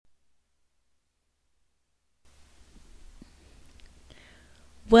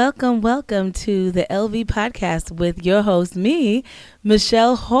Welcome to the LV podcast with your host, me,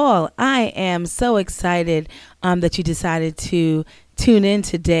 Michelle Hall. I am so excited that you decided to tune in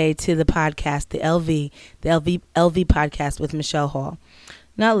today to the podcast, the LV podcast with Michelle Hall.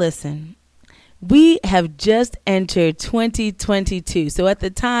 Now listen, we have just entered 2022. So at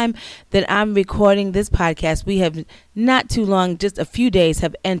the time that I'm recording this podcast, we have not too long, just a few days,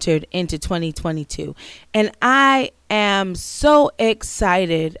 have entered into 2022. And I am so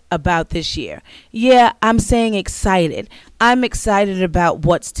excited about this year. Yeah, I'm saying excited. I'm excited about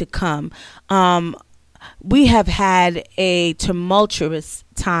what's to come. We have had a tumultuous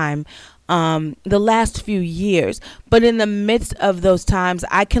time the last few years, but in the midst of those times,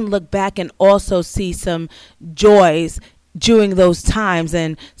 I can look back and also see some joys during those times.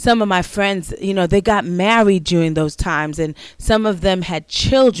 And some of my friends, they got married during those times, and some of them had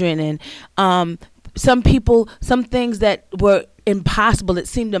children, and some things that were impossible, it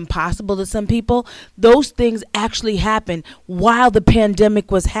seemed impossible to some people, those things actually happened while the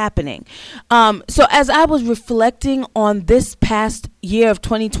pandemic was happening. So as I was reflecting on this past year of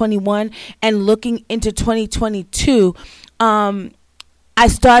 2021 and looking into 2022, I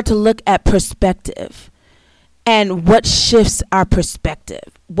started to look at perspective and what shifts our perspective,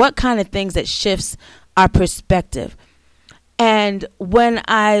 what kind of things that shifts our perspective. And when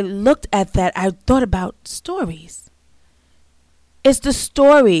I looked at that, I thought about stories. It's the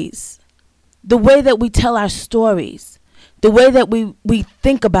stories, the way that we tell our stories, the way that we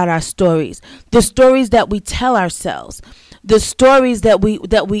think about our stories, the stories that we tell ourselves, the stories that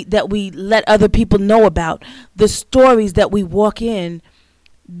we let other people know about, the stories that we walk in,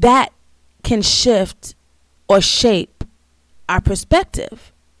 that can shift or shape our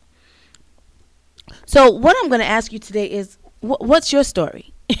perspective. So what I'm going to ask you today is, what's your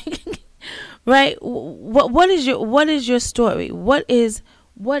story? Right? What is your story? What is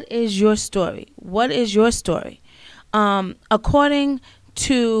your story? What is your story? According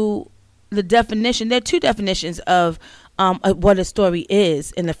to the definition, there are two definitions of what a story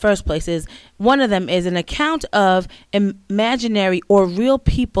is in the first place. Is one of them is an account of imaginary or real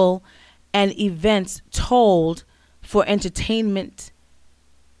people and events told for entertainment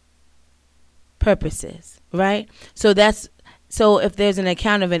purposes, right? So if there's an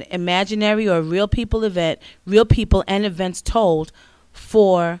account of an imaginary or real people and events told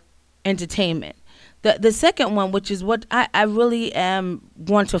for entertainment. The second one, which is what I really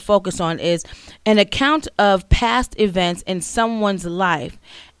want to focus on, is an account of past events in someone's life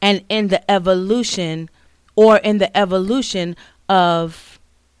and in the evolution of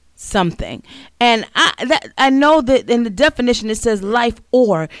something. And I know that in the definition it says life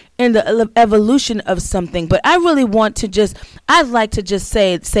or in the evolution of something, but I really want to I'd like to just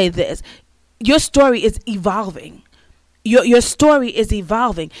say this: your story is evolving. Your story is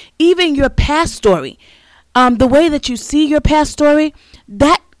evolving. Even your past story, the way that you see your past story,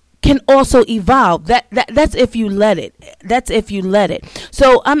 that can also evolve. That's if you let it. That's if you let it.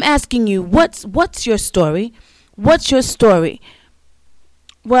 So I'm asking you, what's your story? What's your story?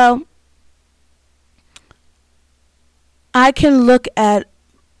 Well, I can look at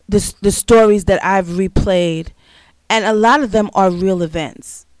the stories that I've replayed, and a lot of them are real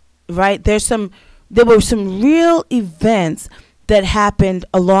events, right? There were some real events that happened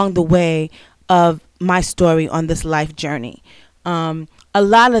along the way of my story on this life journey. A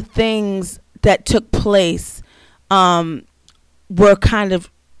lot of things that took place were kind of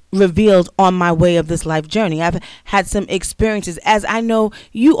revealed on my way of this life journey. I've had some experiences, as I know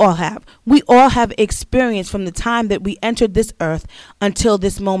you all have. We all have experience from the time that we entered this earth until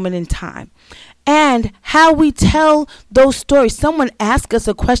this moment in time. And how we tell those stories. Someone asked us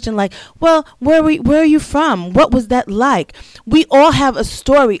a question like, well, where are you from? What was that like? We all have a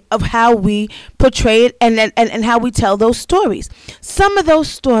story of how we portray it and how we tell those stories. Some of those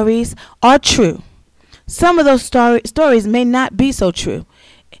stories are true. Some of those stories may not be so true.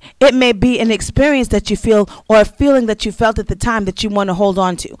 It may be an experience that you feel or a feeling that you felt at the time that you want to hold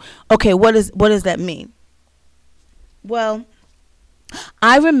on to. Okay, what does that mean? Well,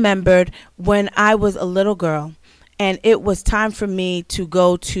 I remembered when I was a little girl and it was time for me to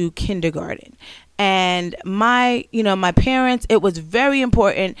go to kindergarten. And my parents, it was very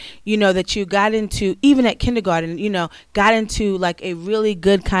important, that you got into, even at kindergarten, got into like a really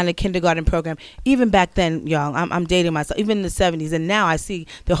good kind of kindergarten program. Even back then, y'all, I'm dating myself, even in the 70s. And now I see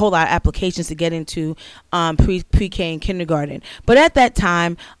the whole lot of applications to get into pre-K and kindergarten. But at that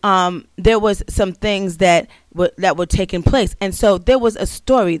time, there was some things that were taking place. And so there was a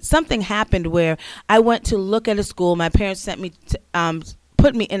story. Something happened where I went to look at a school. My parents sent me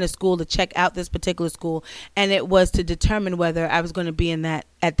put me in a school to check out this particular school, and it was to determine whether I was going to be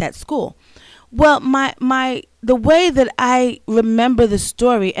at that school. Well, the way that I remember the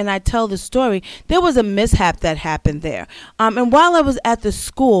story and I tell the story, there was a mishap that happened there. And while I was at the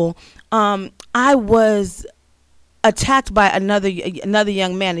school, I was attacked by another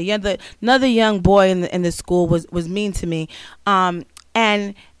young man. Another young boy in the school was mean to me,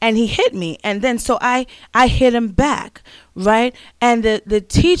 and he hit me, and then so I hit him back, right? And the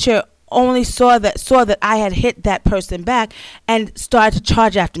teacher only saw that I had hit that person back and started to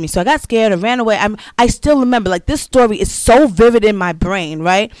charge after me. So I got scared and ran away. I still remember, like, this story is so vivid in my brain,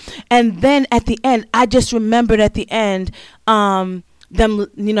 right? And then at the end, I just remembered at the end, them,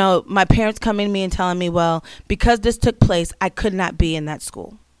 my parents coming to me and telling me, well, because this took place, I could not be in that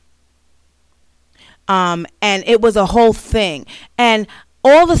school. And it was a whole thing. And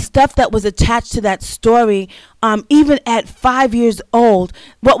all the stuff that was attached to that story, even at 5 years old,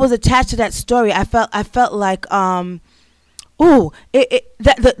 what was attached to that story, I felt like,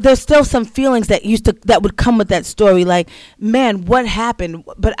 there's still some feelings that would come with that story. Like, man, what happened?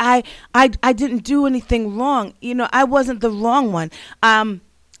 But I didn't do anything wrong. I wasn't the wrong one.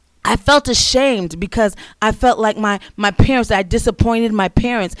 I felt ashamed because I felt like my parents, I disappointed my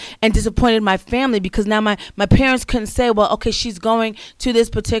parents and disappointed my family, because now my parents couldn't say, well, okay, she's going to this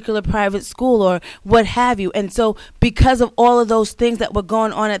particular private school or what have you. And so because of all of those things that were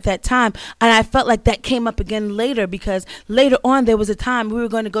going on at that time, and I felt like that came up again later, because later on there was a time we were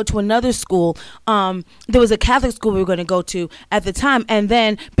going to go to another school. There was a Catholic school we were going to go to at the time. And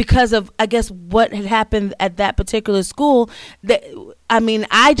then because of, I guess, what had happened at that particular school,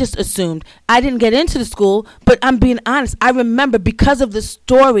 I just assumed I didn't get into the school, but I'm being honest. I remember, because of the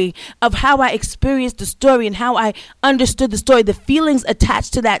story of how I experienced the story and how I understood the story, the feelings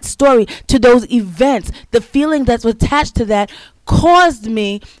attached to that story, to those events, the feeling that's attached to that caused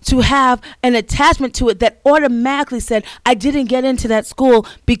me to have an attachment to it that automatically said I didn't get into that school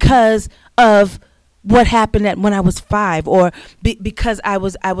because of what happened when I was 5, or because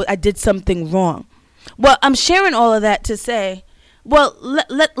I did something wrong. Well, I'm sharing all of that to say, well,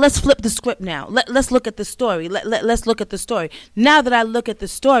 let's flip the script now. Let's look at the story. Let's look at the story. Now that I look at the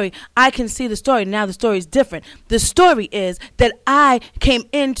story, I can see the story. Now the story is different. The story is that I came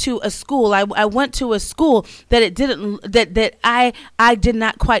into a school. I went to a school that I did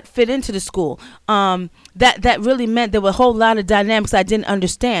not quite fit into the school. That really meant there were a whole lot of dynamics I didn't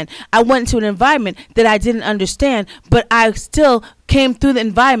understand. I went into an environment that I didn't understand, but I still came through the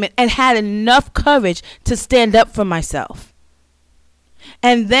environment and had enough courage to stand up for myself.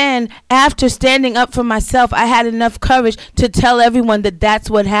 And then after standing up for myself, I had enough courage to tell everyone that that's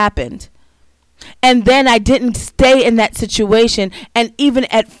what happened. And then I didn't stay in that situation. And even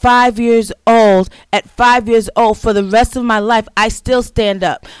at 5 years old, for the rest of my life, I still stand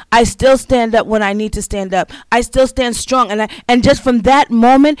up. I still stand up when I need to stand up. I still stand strong. And just from that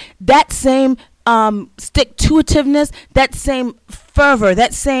moment, that same stick-to-itiveness, that same fervor,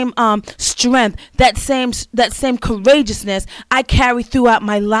 that same strength, that same courageousness I carry throughout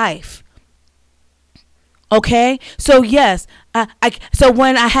my life. Okay, so yes, so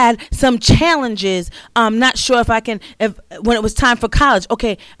when I had some challenges, I'm not sure if when it was time for college,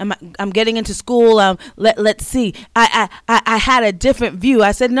 okay, I'm getting into school. Let's see. I had a different view.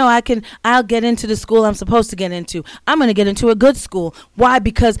 I said, no, I'll get into the school I'm supposed to get into. I'm going to get into a good school. Why?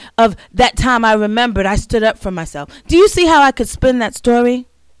 Because of that time I remembered I stood up for myself. Do you see how I could spin that story?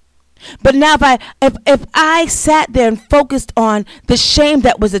 But now if I sat there and focused on the shame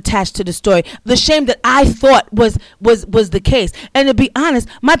that was attached to the story, the shame that I thought was the case, and to be honest,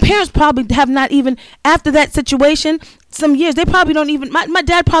 my parents probably have not even, after that situation, some years, they probably don't even, my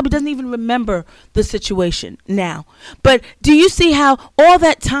dad probably doesn't even remember the situation now. But do you see how all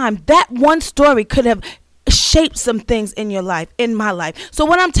that time, that one story could have shape some things in your life, in my life? So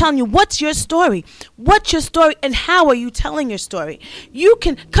what I'm telling you, what's your story? What's your story, and how are you telling your story? You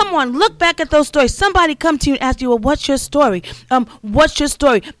can, come on, look back at those stories. Somebody come to you and ask you, well, what's your story? What's your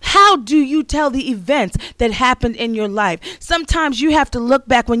story? How do you tell the events that happened in your life? Sometimes you have to look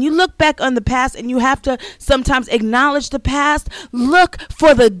back. When you look back on the past, and you have to sometimes acknowledge the past, look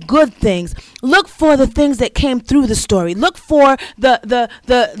for the good things. Look for the things that came through the story. Look for the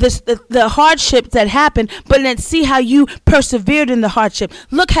hardships that happened, but then see how you persevered in the hardship.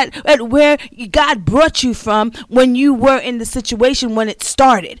 Look at where God brought you from when you were in the situation when it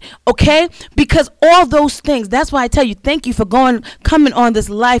started, okay? Because all those things, that's why I tell you, thank you for coming on this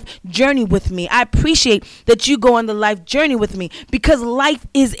life journey with me. I appreciate that you go on the life journey with me, because life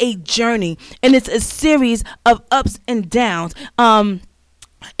is a journey, and it's a series of ups and downs.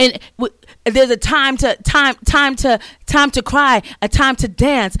 And There's a time to cry, a time to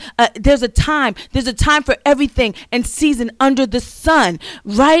dance. There's a time for everything and season under the sun,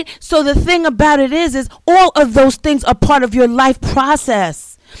 right? So the thing about it is all of those things are part of your life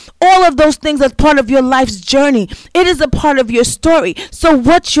process. All of those things are part of your life's journey. It is a part of your story. So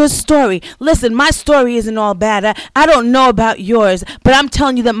what's your story? Listen, my story isn't all bad. I don't know about yours, but I'm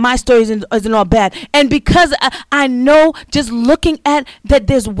telling you that my story isn't all bad. And because I know, just looking at that,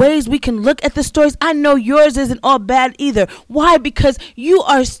 there's ways we can look at the stories. I know yours isn't all bad either. Why? Because you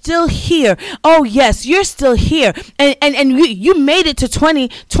are still here. Oh yes, you're still here. And you made it to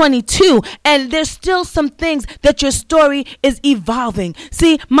 2022. And there's still some things that your story is evolving.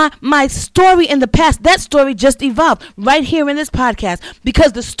 See, my story in the past, that story just evolved right here in this podcast,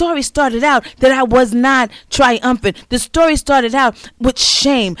 because the story started out that I was not triumphant. The story started out with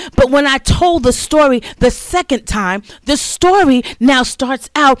shame. But when I told the story the second time, the story now starts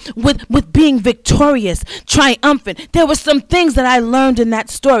out with being victorious, triumphant. There were some things that I learned in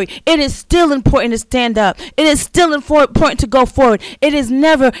that story. It is still important to stand up. It is still important to go forward. It's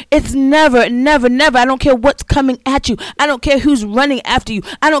never, I don't care what's coming at you. I don't care who's running after you.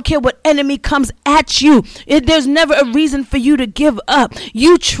 I don't care what enemy comes at you. There's never a reason for you to give up.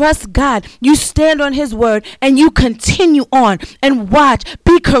 You trust God. You stand on his word and you continue on and watch.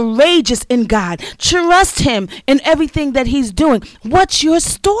 Be courageous in God. Trust him in everything that he's doing. What's your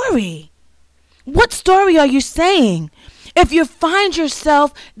story? What story are you saying? If you find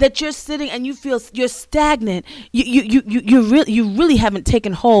yourself that you're sitting and you feel you're stagnant, you really haven't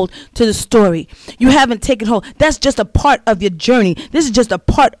taken hold to the story. You haven't taken hold. That's just a part of your journey. This is just a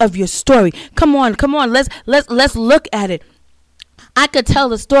part of your story. Come on. Let's look at it. I could tell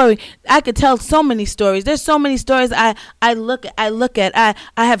the story. I could tell so many stories. There's so many stories I look at. I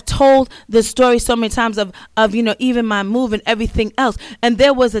have told the story so many times of even my move and everything else. And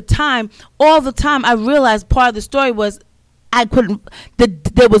there was a time, all the time, I realized part of the story was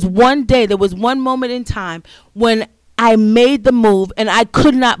there was one moment in time when I made the move and I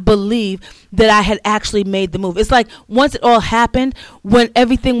could not believe that I had actually made the move. It's like once it all happened, when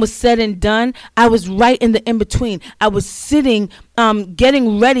everything was said and done, I was right in the in-between. I was sitting,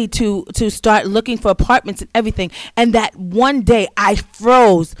 getting ready to start looking for apartments and everything. And that one day I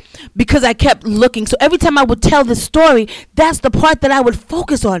froze because I kept looking. So every time I would tell the story, that's the part that I would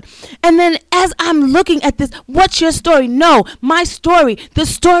focus on. And then as I'm looking at this, what's your story? No, my story. The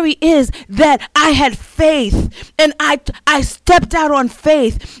story is that I had faith and I stepped out on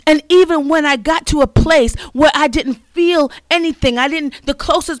faith. And even when I got to a place where I didn't feel anything, the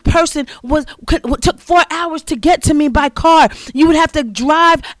closest person took 4 hours to get to me by car. You would have to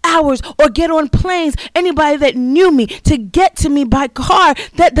drive hours or get on planes. Anybody that knew me to get to me by car,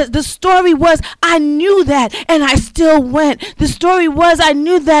 that the story was I knew that and I still went. The story was I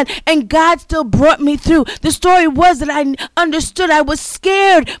knew that and God still brought me through. The story was that I understood I was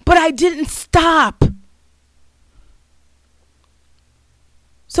scared, but I didn't stop.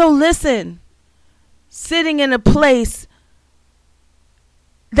 So listen, sitting in a place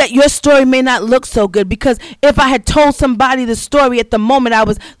that your story may not look so good, because if I had told somebody the story at the moment I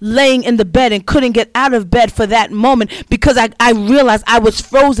was laying in the bed and couldn't get out of bed for that moment because I realized I was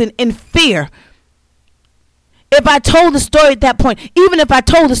frozen in fear. If I told the story at that point, even if I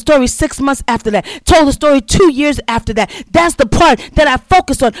told the story 6 months after that, told the story 2 years after that, that's the part that I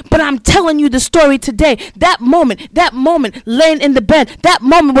focus on. But I'm telling you the story today. That moment laying in the bed, that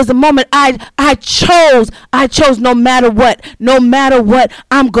moment was the moment I chose no matter what,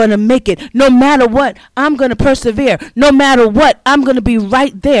 I'm going to make it. No matter what, I'm going to persevere. No matter what, I'm going to be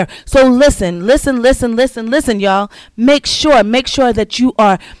right there. So listen, y'all. Make sure that you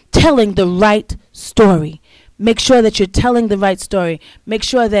are telling the right story. Make sure that you're telling the right story. Make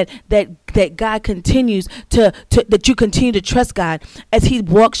sure that God continues that you continue to trust God as he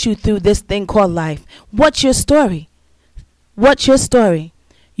walks you through this thing called life. What's your story? What's your story?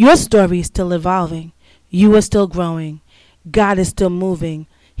 Your story is still evolving. You are still growing. God is still moving.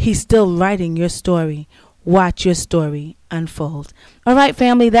 He's still writing your story. Watch your story unfold. All right,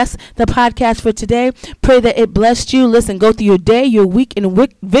 family, that's the podcast for today. Pray that it blessed you. Listen, go through your day, your week in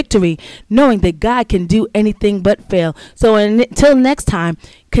victory, knowing that God can do anything but fail. So until next time,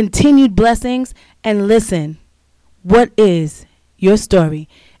 continued blessings, and listen, what is your story?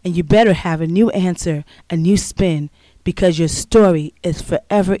 And you better have a new answer, a new spin, because your story is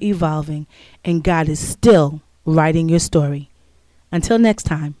forever evolving and God is still writing your story. Until next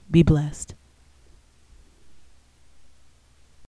time, be blessed.